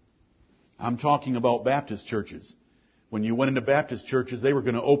 I'm talking about Baptist churches. When you went into Baptist churches, they were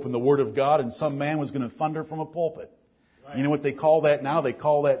going to open the Word of God and some man was going to thunder from a pulpit. Right. You know what they call that now? They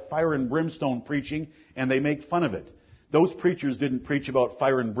call that fire and brimstone preaching, and they make fun of it. Those preachers didn't preach about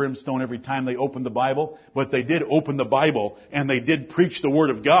fire and brimstone every time they opened the Bible, but they did open the Bible and they did preach the Word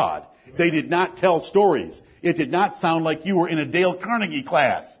of God. They did not tell stories. It did not sound like you were in a Dale Carnegie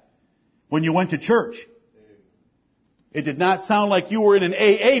class when you went to church. It did not sound like you were in an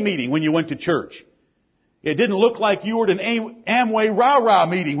AA meeting when you went to church. It didn't look like you were at an Amway rah-rah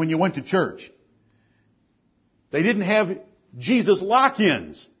meeting when you went to church. They didn't have Jesus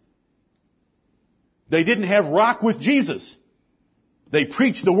lock-ins. They didn't have rock with Jesus. They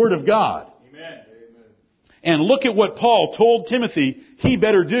preached the Word of God. Amen. And look at what Paul told Timothy he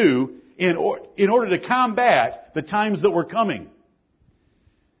better do in order to combat the times that were coming.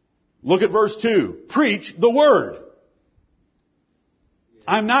 Look at verse 2. Preach the Word.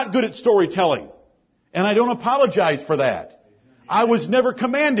 I'm not good at storytelling, and I don't apologize for that. I was never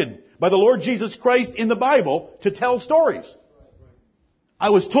commanded by the Lord Jesus Christ in the Bible to tell stories. I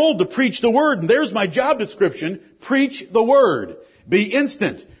was told to preach the Word, and there's my job description. Preach the Word. Be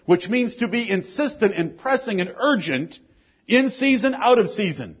instant, which means to be insistent and pressing and urgent, in season, out of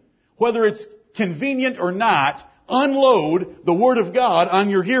season. Whether it's convenient or not, unload the Word of God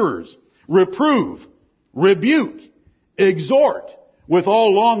on your hearers. Reprove, rebuke, exhort, with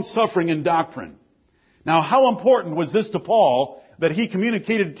all long suffering and doctrine. Now, how important was this to Paul that he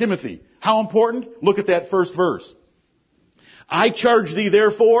communicated to Timothy? How important? Look at that first verse. I charge thee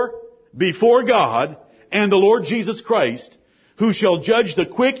therefore before God and the Lord Jesus Christ, who shall judge the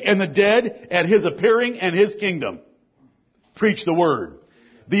quick and the dead at his appearing and his kingdom. Preach the Word.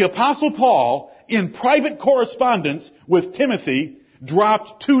 The Apostle Paul, in private correspondence with Timothy,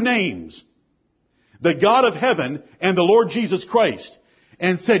 dropped two names. The God of heaven and the Lord Jesus Christ.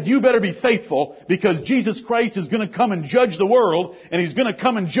 And said, you better be faithful because Jesus Christ is going to come and judge the world, and He's going to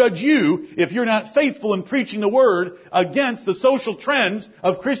come and judge you if you're not faithful in preaching the Word against the social trends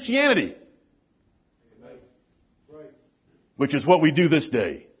of Christianity. Right. Which is what we do this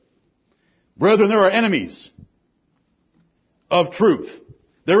day. Brethren, there are enemies of truth.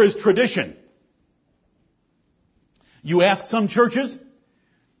 There is tradition. You ask some churches,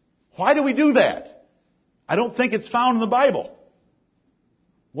 why do we do that? I don't think it's found in the Bible.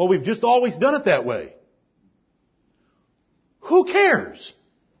 Well, we've just always done it that way. Who cares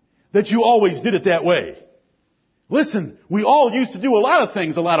that you always did it that way? Listen, we all used to do a lot of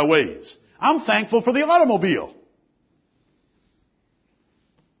things a lot of ways. I'm thankful for the automobile.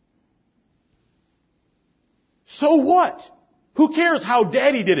 So what? Who cares how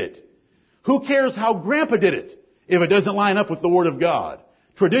Daddy did it? Who cares how Grandpa did it if it doesn't line up with the Word of God?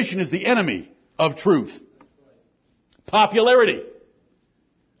 Tradition is the enemy of truth. Popularity.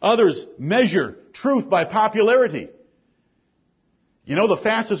 Others measure truth by popularity. The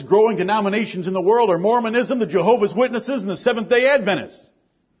fastest growing denominations in the world are Mormonism, the Jehovah's Witnesses, and the Seventh-day Adventists.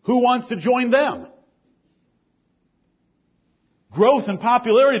 Who wants to join them? Growth and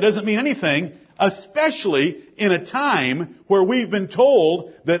popularity doesn't mean anything, especially in a time where we've been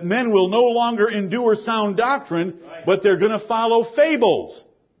told that men will no longer endure sound doctrine, but they're going to follow fables.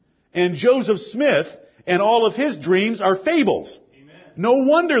 And Joseph Smith and all of his dreams are fables. No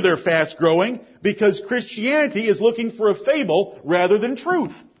wonder they're fast growing, because Christianity is looking for a fable rather than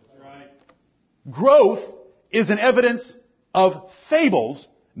truth. Right. Growth is an evidence of fables,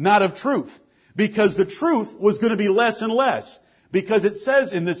 not of truth. Because the truth was going to be less and less. Because it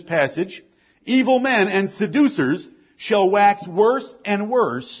says in this passage, evil men and seducers shall wax worse and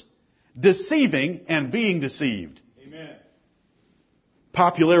worse, deceiving and being deceived. Amen.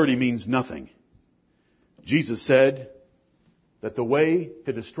 Popularity means nothing. Jesus said that the way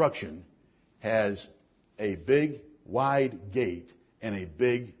to destruction has a big, wide gate and a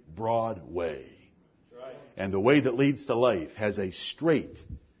big, broad way. That's right. And the way that leads to life has a straight,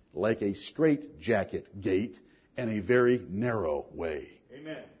 like a straitjacket gate, and a very narrow way.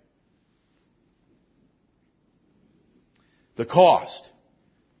 Amen. The cost.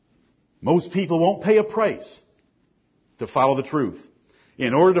 Most people won't pay a price to follow the truth.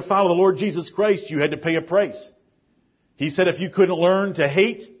 In order to follow the Lord Jesus Christ, you had to pay a price. He said if you couldn't learn to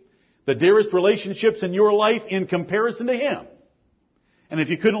hate the dearest relationships in your life in comparison to Him, and if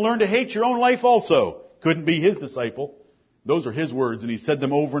you couldn't learn to hate your own life also, couldn't be His disciple. Those are His words, and He said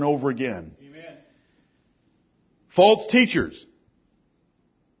them over and over again. Amen. False teachers.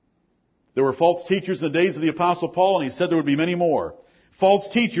 There were false teachers in the days of the Apostle Paul, and he said there would be many more. False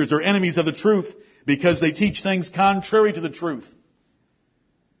teachers are enemies of the truth because they teach things contrary to the truth.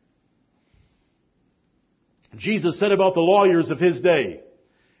 Jesus said about the lawyers of His day,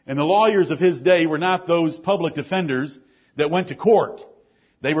 and the lawyers of His day were not those public defenders that went to court.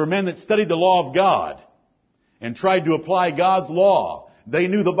 They were men that studied the law of God and tried to apply God's law. They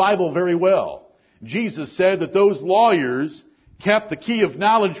knew the Bible very well. Jesus said that those lawyers kept the key of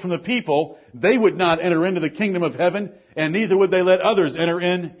knowledge from the people. They would not enter into the kingdom of heaven, and neither would they let others enter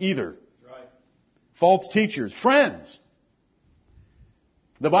in either. That's right. False teachers. Friends.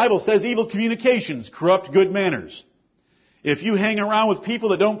 The Bible says evil communications corrupt good manners. If you hang around with people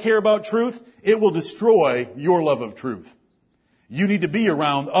that don't care about truth, it will destroy your love of truth. You need to be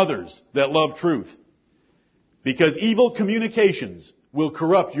around others that love truth. Because evil communications will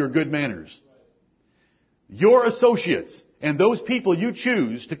corrupt your good manners. Your associates and those people you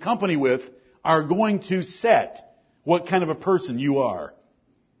choose to company with are going to set what kind of a person you are.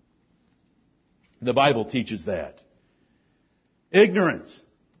 The Bible teaches that. Ignorance.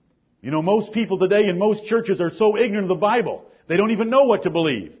 You know, most people today in most churches are so ignorant of the Bible, they don't even know what to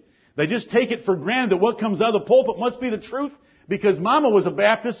believe. They just take it for granted that what comes out of the pulpit must be the truth because Mama was a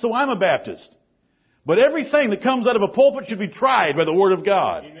Baptist, so I'm a Baptist. But everything that comes out of a pulpit should be tried by the Word of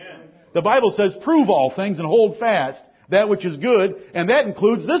God. Amen. The Bible says, prove all things and hold fast that which is good, and that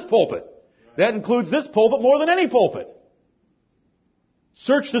includes this pulpit. That includes this pulpit more than any pulpit.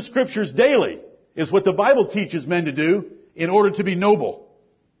 Search the Scriptures daily is what the Bible teaches men to do in order to be noble.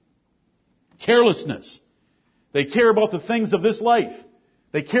 Carelessness. They care about the things of this life.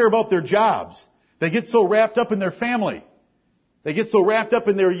 They care about their jobs. They get so wrapped up in their family. They get so wrapped up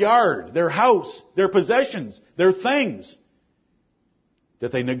in their yard, their house, their possessions, their things,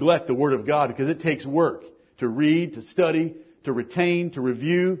 that they neglect the Word of God because it takes work to read, to study, to retain, to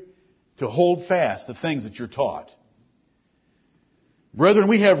review, to hold fast the things that you're taught. Brethren,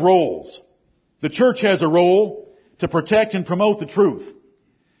 we have roles. The church has a role to protect and promote the truth.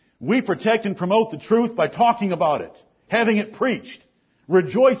 We protect and promote the truth by talking about it, having it preached,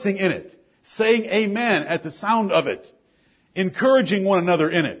 rejoicing in it, saying amen at the sound of it, encouraging one another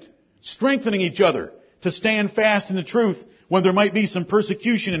in it, strengthening each other to stand fast in the truth when there might be some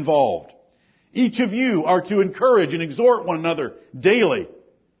persecution involved. Each of you are to encourage and exhort one another daily,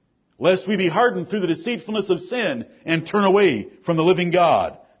 lest we be hardened through the deceitfulness of sin and turn away from the living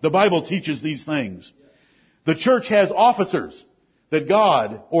God. The Bible teaches these things. The church has officers that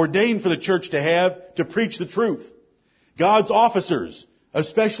God ordained for the church to have to preach the truth. God's officers,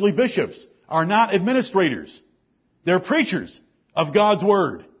 especially bishops, are not administrators. They're preachers of God's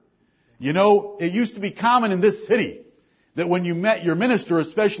Word. You know, it used to be common in this city that when you met your minister,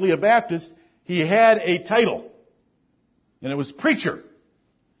 especially a Baptist, he had a title. And it was preacher.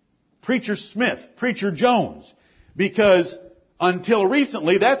 Preacher Smith, Preacher Jones. Because until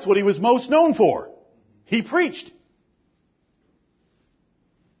recently, that's what he was most known for. He preached.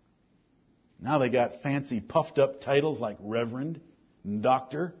 Now they got fancy puffed up titles like Reverend and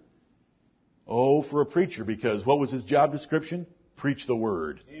Doctor. Oh, for a preacher, because what was his job description? Preach the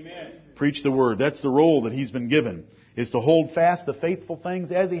Word. Amen. Preach the Word. That's the role that he's been given, is to hold fast the faithful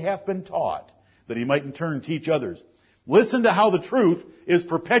things as he hath been taught, that he might in turn teach others. Listen to how the truth is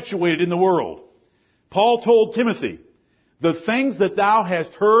perpetuated in the world. Paul told Timothy, the things that thou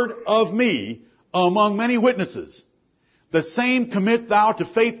hast heard of me among many witnesses, the same commit thou to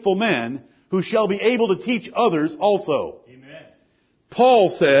faithful men who shall be able to teach others also. Amen.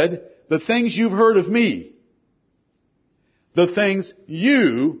 Paul said, the things you've heard of me, the things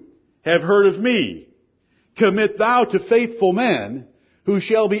you have heard of me, commit thou to faithful men who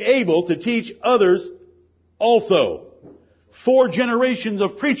shall be able to teach others also. 4 generations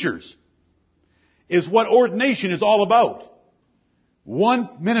of preachers is what ordination is all about. One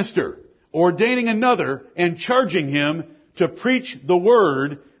minister ordaining another and charging him to preach the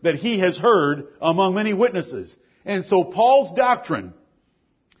word that he has heard among many witnesses. And so Paul's doctrine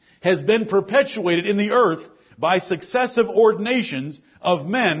has been perpetuated in the earth by successive ordinations of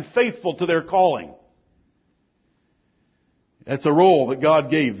men faithful to their calling. That's a role that God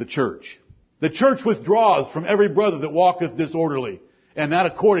gave the church. The church withdraws from every brother that walketh disorderly, and not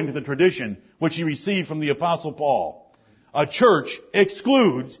according to the tradition which he received from the Apostle Paul. A church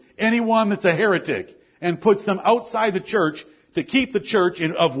excludes anyone that's a heretic and puts them outside the church to keep the church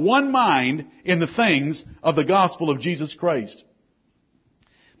of one mind in the things of the gospel of Jesus Christ.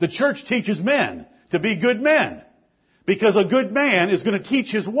 The church teaches men to be good men, because a good man is going to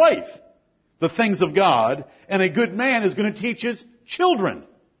teach his wife the things of God, and a good man is going to teach his children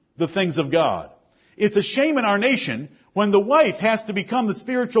the things of God. It's a shame in our nation when the wife has to become the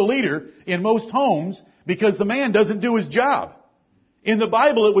spiritual leader in most homes because the man doesn't do his job. In the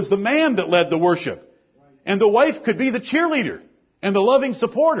Bible, it was the man that led the worship. And the wife could be the cheerleader and the loving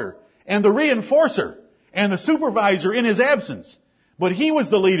supporter and the reinforcer and the supervisor in his absence. But he was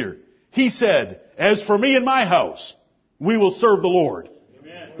the leader. He said, "As for me and my house, we will serve the Lord."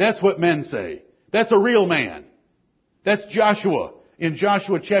 Amen. That's what men say. That's a real man. That's Joshua in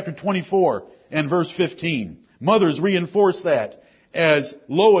Joshua chapter 24 and verse 15. Mothers reinforce that as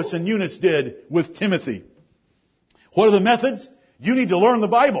Lois and Eunice did with Timothy. What are the methods? You need to learn the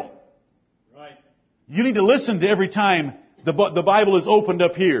Bible. Right. You need to listen to every time the Bible is opened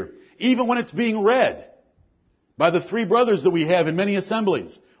up here. Even when it's being read by the three brothers that we have in many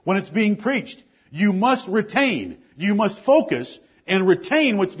assemblies. When it's being preached. You must retain. You must focus and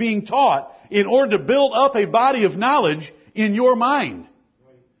retain what's being taught in order to build up a body of knowledge in your mind.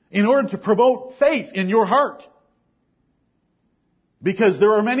 In order to promote faith in your heart. Because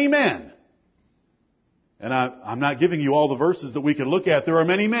there are many men, and I'm not giving you all the verses that we can look at, there are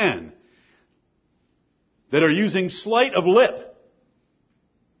many men that are using sleight of lip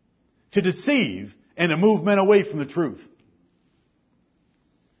to deceive and to move men away from the truth.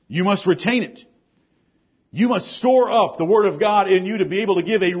 You must retain it. You must store up the Word of God in you to be able to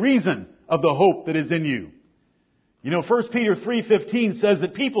give a reason of the hope that is in you. You know, 1 Peter 3:15 says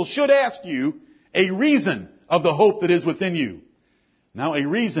that people should ask you a reason of the hope that is within you. Now, a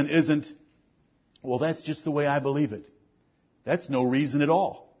reason isn't, well, that's just the way I believe it. That's no reason at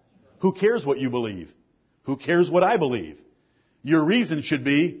all. Who cares what you believe? Who cares what I believe? Your reason should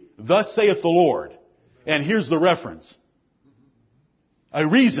be, "Thus saith the Lord." And here's the reference. A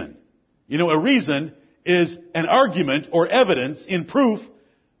reason. You know, a reason is an argument or evidence in proof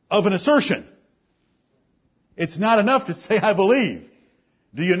of an assertion. It's not enough to say, "I believe."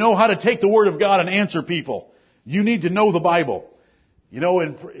 Do you know how to take the Word of God and answer people? You need to know the Bible. You know,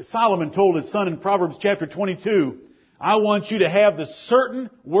 and Solomon told his son in Proverbs chapter 22, "I want you to have the certain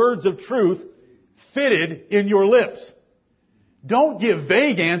words of truth fitted in your lips." Don't give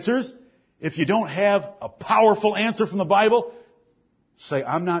vague answers. If you don't have a powerful answer from the Bible, say,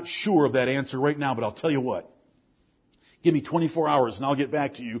 "I'm not sure of that answer right now, but I'll tell you what. Give me 24 hours and I'll get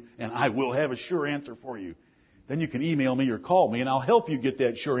back to you and I will have a sure answer for you." Then you can email me or call me and I'll help you get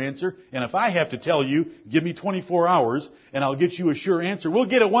that sure answer. And if I have to tell you, give me 24 hours and I'll get you a sure answer, we'll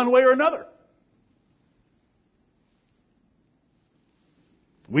get it one way or another.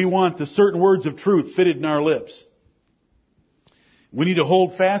 We want the certain words of truth fitted in our lips. We need to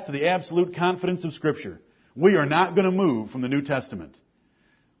hold fast to the absolute confidence of Scripture. We are not going to move from the New Testament.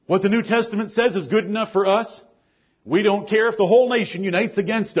 What the New Testament says is good enough for us. We don't care if the whole nation unites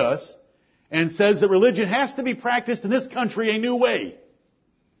against us and says that religion has to be practiced in this country a new way.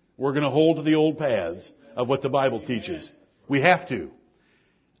 We're going to hold to the old paths of what the Bible teaches. We have to.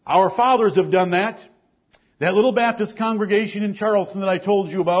 Our fathers have done that. That little Baptist congregation in Charleston that I told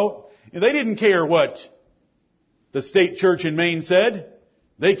you about, they didn't care what the state church in Maine said.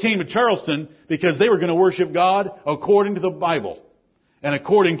 They came to Charleston because they were going to worship God according to the Bible and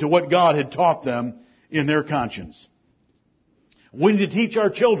according to what God had taught them in their conscience. We need to teach our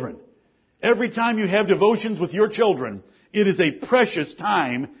children. Every time you have devotions with your children, it is a precious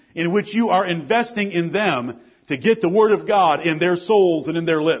time in which you are investing in them to get the Word of God in their souls and in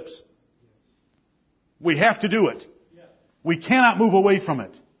their lips. We have to do it. We cannot move away from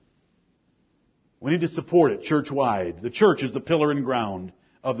it. We need to support it church-wide. The church is the pillar and ground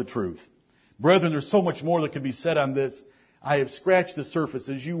of the truth. Brethren, there's so much more that can be said on this. I have scratched the surface,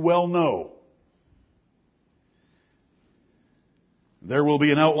 as you well know. There will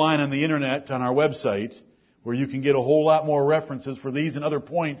be an outline on the internet on our website where you can get a whole lot more references for these and other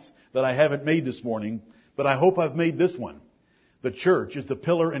points that I haven't made this morning, but I hope I've made this one. The church is the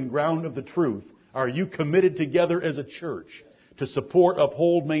pillar and ground of the truth. Are you committed together as a church to support,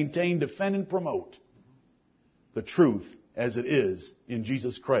 uphold, maintain, defend, and promote the truth as it is in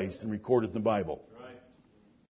Jesus Christ and recorded in the Bible?